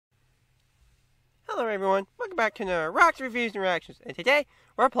Hello everyone, welcome back to the Rocks Reviews and Reactions, and today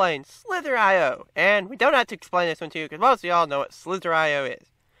we're playing Slither.io, and we don't have to explain this one to you, because most of y'all know what Slither.io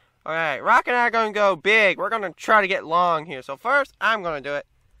is. Alright, Rock and I are going to go big, we're going to try to get long here, so first, I'm going to do it,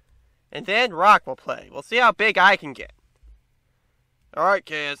 and then Rock will play. We'll see how big I can get. Alright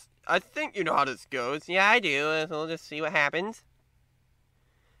kids, I think you know how this goes. Yeah, I do, so we'll just see what happens.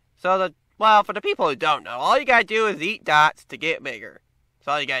 So for the people who don't know, all you gotta do is eat dots to get bigger. That's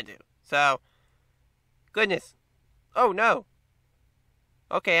all you gotta do. So, goodness. Oh, no.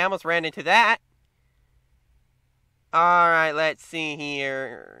 Okay, I almost ran into that. Alright, let's see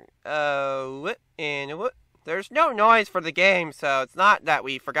here. There's no noise for the game, so it's not that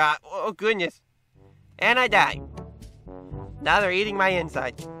we forgot. Oh, goodness. And I died. Now they're eating my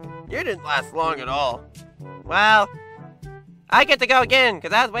insides. You didn't last long at all. Well, I get to go again,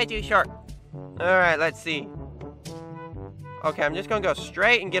 because that was way too short. Alright, let's see. Okay, I'm just gonna go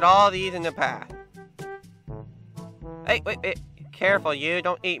straight and get all these in the path. Hey, wait. Careful, you.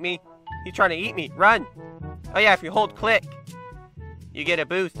 Don't eat me. He's trying to eat me. Run. Oh, yeah, if you hold click, you get a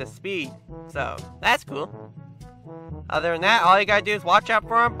boost of speed. So, that's cool. Other than that, all you gotta do is watch out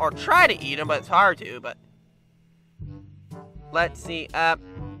for him, or try to eat him, but it's hard to, but... Let's see,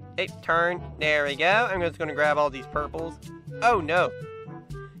 hey, turn. There we go. I'm just gonna grab all these purples. Oh, no.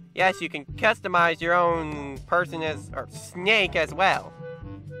 Yes, you can customize your own person or snake as well.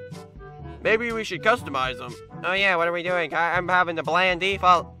 Maybe we should customize them. Oh yeah, what are we doing? I'm having the bland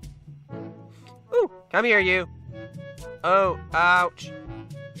default. Ooh, come here, you. Oh, ouch.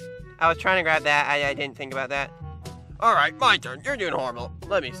 I was trying to grab that. I didn't think about that. Alright, my turn. You're doing horrible.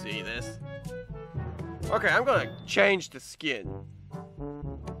 Let me see this. Okay, I'm gonna change the skin.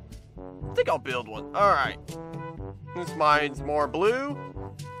 I think I'll build one. Alright. This mine's more blue.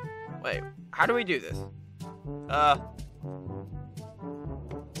 Wait, how do we do this?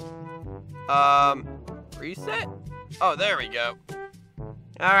 Reset? Oh, there we go.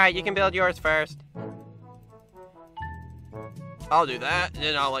 Alright, you can build yours first. I'll do that, and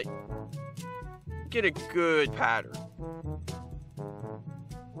then I'll, get a good pattern.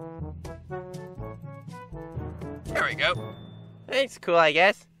 There we go. That's cool, I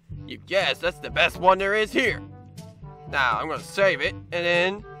guess. You guess, that's the best one there is here. Now, I'm gonna save it, and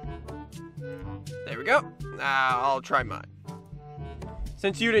then... There we go. Now, I'll try mine.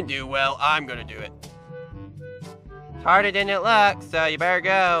 Since you didn't do well, I'm gonna do it. It's harder than it looks, so you better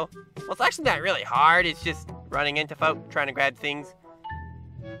go. Well, it's actually not really hard, it's just running into folk, trying to grab things.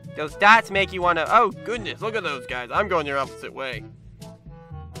 Those dots make you wanna... Oh, goodness, look at those guys. I'm going the opposite way.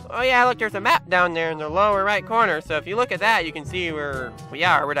 Oh yeah, look, there's a map down there in the lower right corner, so if you look at that, you can see where we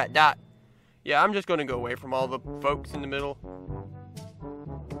are, we're that dot. Yeah, I'm just gonna go away from all the folks in the middle.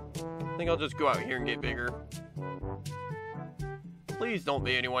 I think I'll just go out here and get bigger. Please don't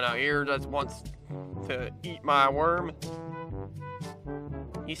be anyone out here that wants to eat my worm.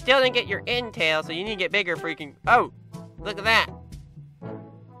 You still didn't get your end tail, so you need to get bigger freaking... Oh! Look at that!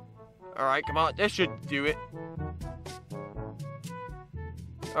 Alright, come on. This should do it.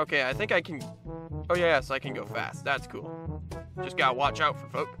 Okay, I think I can... Oh, yes, I can go fast. That's cool. Just gotta watch out for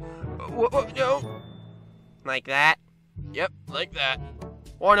folk. Whoa, no! Like that? Yep, like that.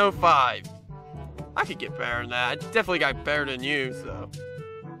 105. I could get better than that. I definitely got better than you, so.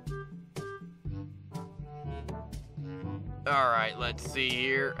 Alright, let's see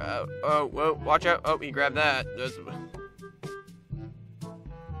here. Whoa, watch out. Oh, he grabbed that.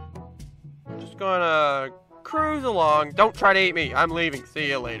 Just gonna cruise along. Don't try to eat me. I'm leaving. See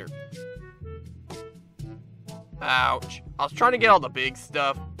you later. Ouch. I was trying to get all the big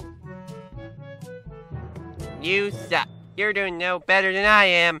stuff. You suck. You're doing no better than I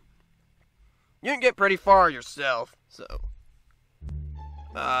am. You can get pretty far yourself, so.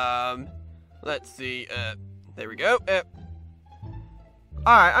 Let's see, there we go.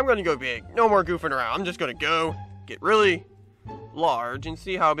 Alright, I'm gonna go big. No more goofing around. I'm just gonna go, get really large, and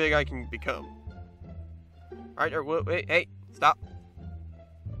see how big I can become. Alright, wait, hey, stop.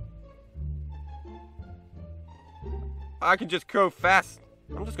 I can just go fast.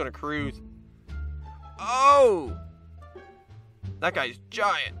 I'm just gonna cruise. Oh! That guy's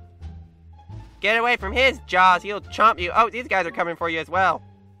giant. Get away from his jaws, he'll chomp you. Oh, these guys are coming for you as well.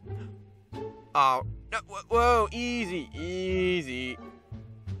 Oh, no, whoa, easy.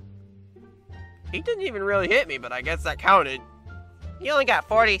 He didn't even really hit me, but I guess that counted. You only got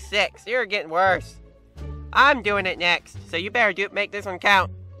 46, you're getting worse. I'm doing it next, so you better make this one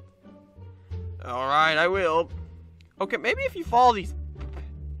count. Alright, I will. Okay, maybe if you follow these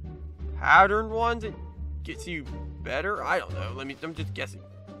patterned ones, it gets you better? I don't know, I'm just guessing.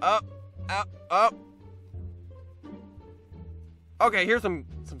 Up. Okay, here's some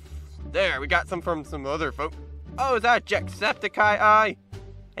There, we got some from some other folk. Oh, is that a Jacksepticeye eye?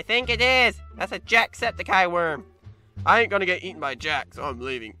 I think it is. That's a Jacksepticeye worm. I ain't gonna get eaten by Jack, so I'm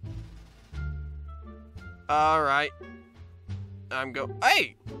leaving. Alright.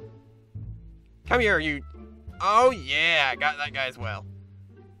 Hey! Come here, you. Oh, yeah, I got that guy as well.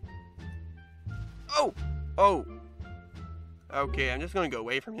 Oh! Oh. Okay, I'm just gonna go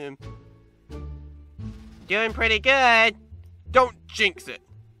away from him. Doing pretty good. Don't jinx it.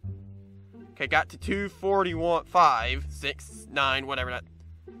 Okay, got to 241, 5, 6, 9, whatever that.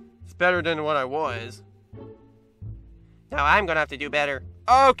 It's better than what I was. Now I'm gonna have to do better.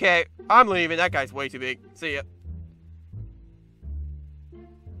 Okay, I'm leaving. That guy's way too big. See ya.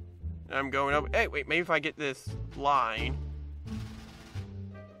 I'm going up. Hey, wait, maybe if I get this line.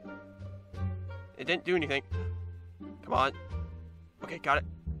 It didn't do anything. Come on. Okay, got it.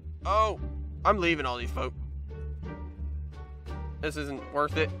 Oh, I'm leaving all these folk. This isn't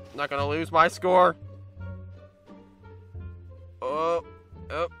worth it. I'm not gonna lose my score. Oh.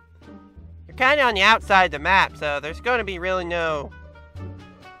 You're kind of on the outside of the map, so there's gonna be really no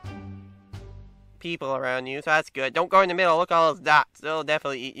people around you, so that's good. Don't go in the middle. Look at all those dots. They'll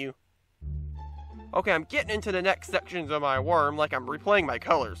definitely eat you. Okay, I'm getting into the next sections of my worm, like I'm replaying my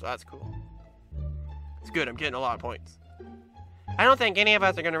colors, so that's cool. It's good. I'm getting a lot of points. I don't think any of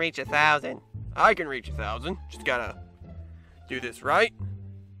us are gonna reach 1,000. I can reach 1,000. Just gotta do this right.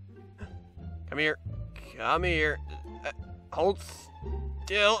 Come here. Come here. Hold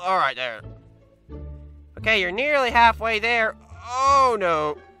still. Alright, there. Okay, you're nearly halfway there. Oh,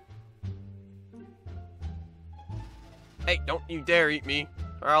 no. Hey, don't you dare eat me,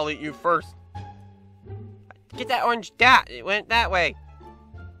 or I'll eat you first. Get that orange dot. It went that way.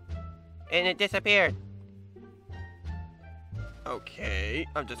 And it disappeared. Okay,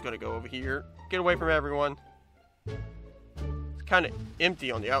 I'm just gonna go over here. Get away from everyone. It's kind of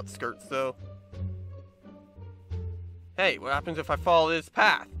empty on the outskirts, though. Hey, what happens if I follow this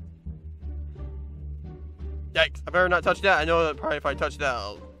path? Yikes, I better not touch that. I know that probably if I touch that,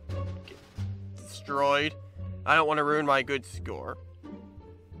 I'll get destroyed. I don't want to ruin my good score.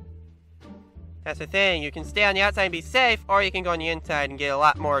 That's the thing. You can stay on the outside and be safe, or you can go on the inside and get a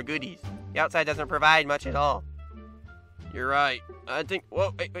lot more goodies. The outside doesn't provide much at all. You're right. I think...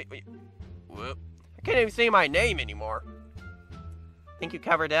 Whoa, wait. Whoa. I can't even see my name anymore. Think you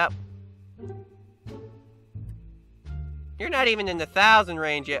covered up? You're not even in the 1,000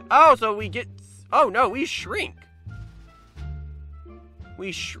 range yet. Oh, so we get... Oh, no, we shrink.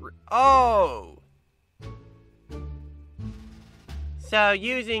 Oh. So,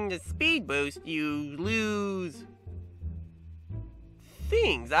 using the speed boost, you lose...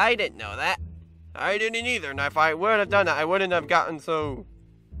 things. I didn't know that. I didn't either, and if I would have done that, I wouldn't have gotten so...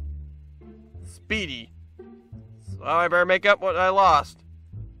 speedy. So I better make up what I lost.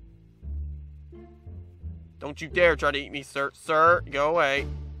 Don't you dare try to eat me, sir. Sir, go away.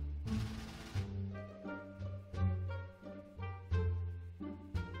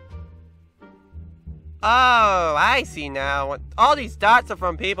 Oh, I see now. All these dots are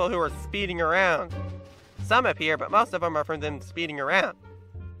from people who are speeding around. Some appear, but most of them are from them speeding around.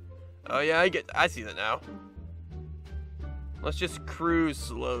 Oh yeah, I see that now. Let's just cruise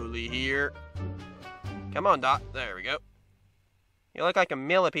slowly here. Come on, Dot. There we go. You look like a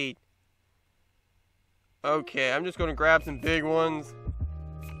millipede. Okay, I'm just going to grab some big ones.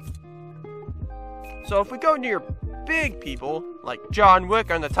 So if we go near big people, like John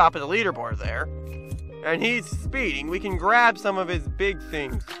Wick on the top of the leaderboard there, and he's speeding, we can grab some of his big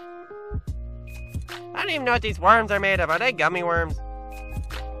things. I don't even know what these worms are made of. Are they gummy worms?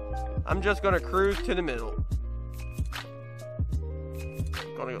 I'm just going to cruise to the middle.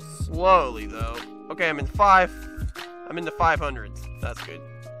 Gonna go slowly, though. Okay, I'm in the 500s. That's good.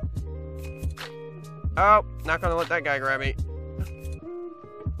 Oh, not gonna let that guy grab me.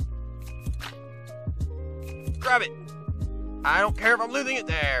 Grab it! I don't care if I'm losing it.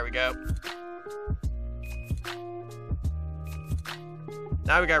 There we go.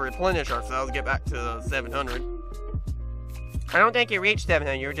 Now we gotta replenish ourselves, get back to 700. I don't think you reached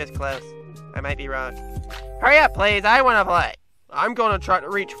 700, you were just close. I might be wrong. Hurry up, please, I wanna play. I'm gonna try to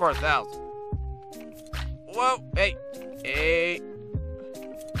reach 4,000. Whoa, hey.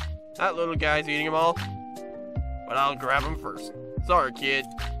 That little guy's eating them all. But I'll grab him first. Sorry, kid.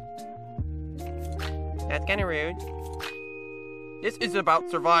 That's kinda rude. This is about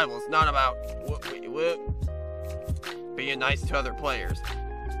survival, it's not about being nice to other players.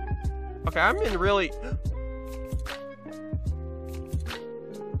 Okay, I'm in really...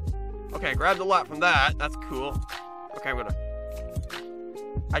 Okay, I grabbed a lot from that. That's cool. Okay,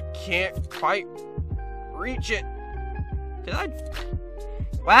 I can't quite reach it. Did I?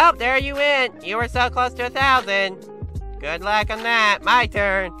 Well, there you went. You were so close to 1,000. Good luck on that. My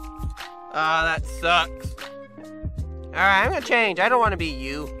turn. Ah, that sucks. Alright, I'm gonna change. I don't want to be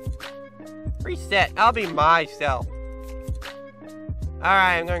you. Reset. I'll be myself.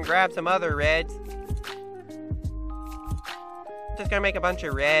 Alright, I'm gonna grab some other reds. Just gonna make a bunch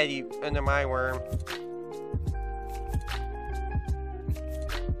of red into my worm.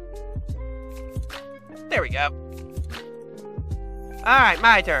 There we go. Alright,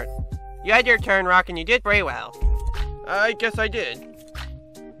 my turn. You had your turn, Rock, and you did very well. I guess I did.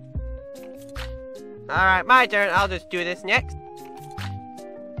 Alright, my turn. I'll just do this next.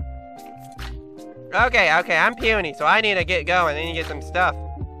 Okay, I'm puny, so I need to get going. I need to get some stuff.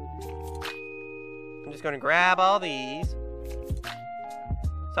 I'm just gonna grab all these.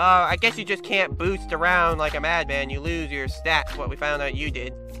 So, I guess you just can't boost around like a madman. You lose your stats, what we found out you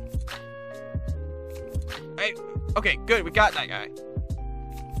did. Hey, okay, good, we got that guy.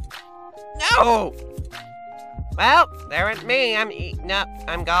 No! Well, there went me. I'm eaten up.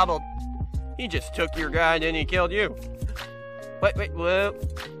 I'm gobbled. He just took your guy and then he killed you. Wait, whoa.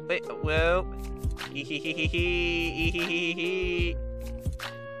 Wait, whoa.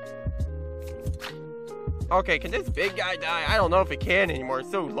 Okay, can this big guy die? I don't know if it can anymore. It's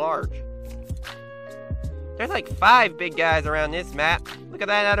so large. There's like 5 big guys around this map. Look at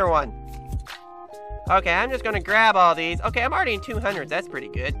that other one. Okay, I'm just gonna grab all these. Okay, I'm already in 200s. That's pretty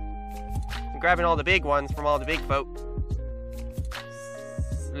good. I'm grabbing all the big ones from all the big folk.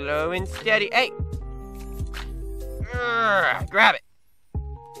 Slow and steady. Hey! Grab it.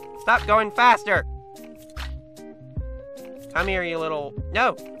 Stop going faster. Come here, you little...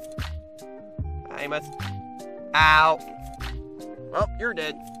 No! I must... Ow. Oh, you're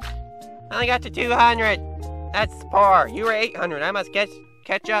dead. I only got to 200. That's poor. You were 800. I must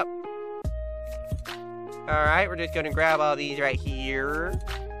catch up. Alright, we're just gonna grab all these right here.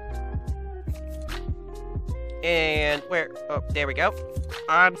 And where? Oh, there we go.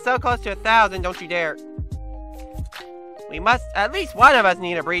 I'm so close to 1,000, don't you dare. We must, at least one of us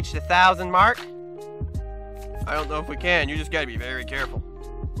need to breach the 1,000 mark. I don't know if we can, you just gotta be very careful.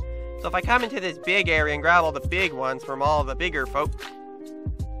 So if I come into this big area and grab all the big ones from all the bigger folk,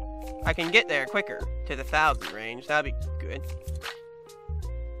 I can get there quicker to the 1,000 range. That'd be good.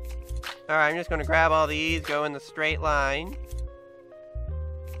 Alright, I'm just gonna grab all these, go in the straight line.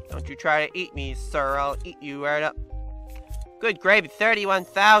 Don't you try to eat me, sir. I'll eat you right up. Good gravy,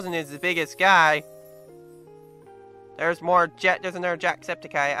 31,000 is the biggest guy. There's more there's another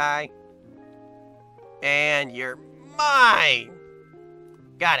Jacksepticeye. And you're mine!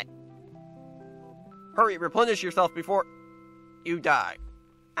 Got it. Hurry, replenish yourself before you die.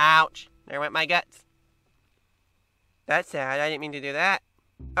 Ouch. There went my guts. That's sad. I didn't mean to do that.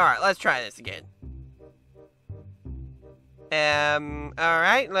 Alright, let's try this again.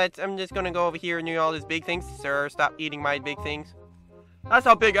 Alright, I'm just gonna go over here and do all these big things. Sir, stop eating my big things. That's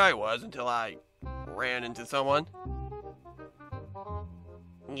how big I was until I ran into someone.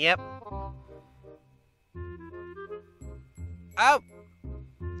 Yep. Oh!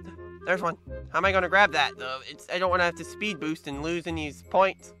 There's one. How am I gonna grab that, though? I don't wanna have to speed boost and lose any of these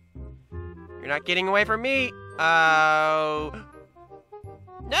points. You're not getting away from me! Oh...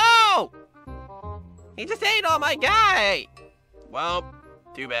 No! He just ate all my guy! Well,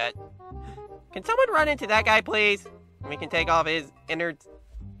 too bad. Can someone run into that guy, please? We can take off his innards.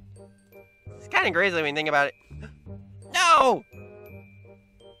 It's kind of grisly when you think about it. No!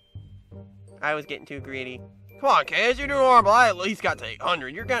 I was getting too greedy. Come on, Kaz, you're doing horrible. I at least got to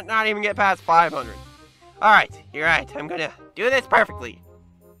 800. You're gonna not even get past 500. Alright, you're right. I'm gonna do this perfectly.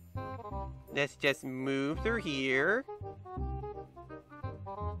 Let's just move through here.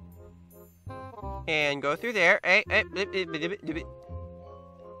 And go through there. Hey,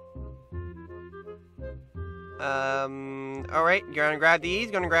 alright, you're gonna grab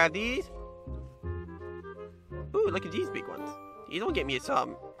these, Ooh, look at these big ones. These will get me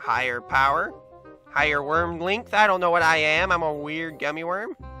some higher power. Higher worm length. I don't know what I am. I'm a weird gummy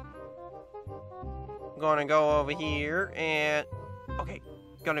worm. I'm gonna go over here and... Okay,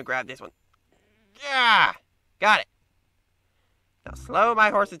 gonna grab this one. Yeah! Got it. Now slow my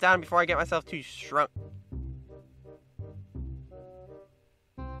horses down before I get myself too shrunk.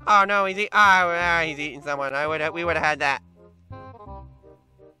 Oh no, he's eating someone. We would have had that.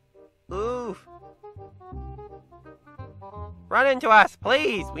 Oof. Run into us,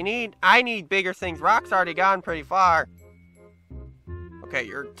 please. I need bigger things. Rock's already gone pretty far. Okay,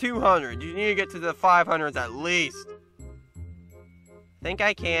 you're 200. You need to get to the 500s at least. Think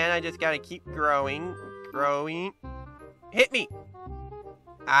I can. I just gotta keep growing. Hit me.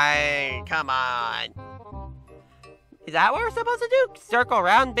 Come on. Is that what we're supposed to do? Circle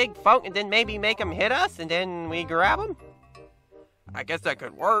around Big Funk and then maybe make him hit us and then we grab him? I guess that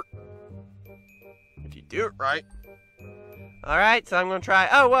could work. If you do it right. Alright, so I'm gonna try.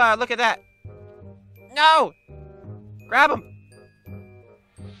 Oh, wow, look at that. No! Grab him!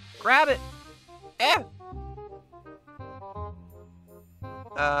 Grab it! Eh!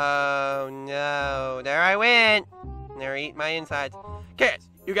 Oh, no. There I went. They're eating my insides. Cass,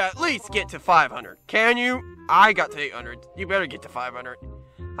 you gotta at least get to 500. Can you? I got to 800. You better get to 500.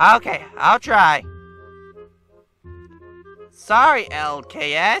 Okay, I'll try. Sorry,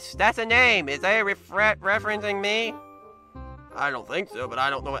 LKS. That's a name. Is they referencing me? I don't think so, but I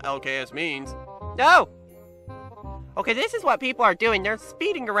don't know what LKS means. No! Okay, this is what people are doing. They're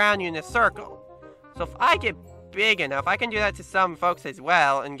speeding around you in a circle. So if I get big enough, I can do that to some folks as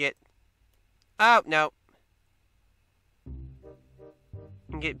well and get... Oh, no.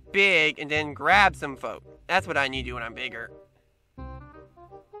 And get big and then grab some folk. That's what I need to do when I'm bigger.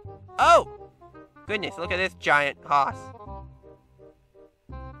 Oh! Goodness, look at this giant hoss.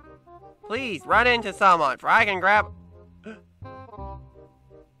 Please, run into someone, for I can grab...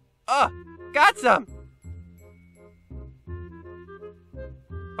 Got some!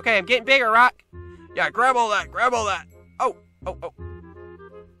 Okay, I'm getting bigger, Rock. Yeah, grab all that, grab all that. Oh.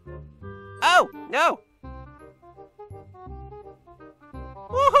 Oh, no!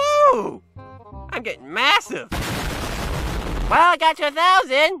 Woohoo! I'm getting massive. Well, I got to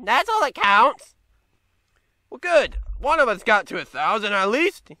 1,000. That's all that counts. Well, good. One of us got to 1,000 at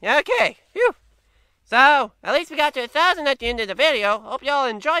least. Okay, phew. So, at least we got to 1,000 at the end of the video. Hope y'all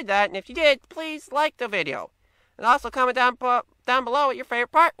enjoyed that, and if you did, please like the video. And also comment down below what your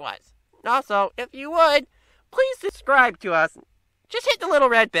favorite part was. And also, if you would, please subscribe to us. Just hit the little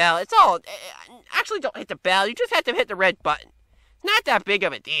red bell. It's all... Actually, don't hit the bell. You just have to hit the red button. It's not that big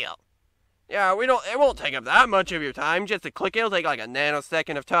of a deal. Yeah, it won't take up that much of your time. Just to click, it'll take like a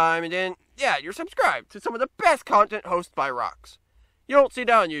nanosecond of time, and then, yeah, you're subscribed to some of the best content hosted by Rocks. You don't see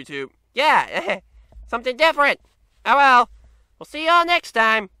that on YouTube. Yeah, something different. Oh well. We'll see y'all next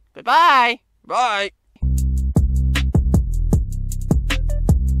time. Goodbye. Bye.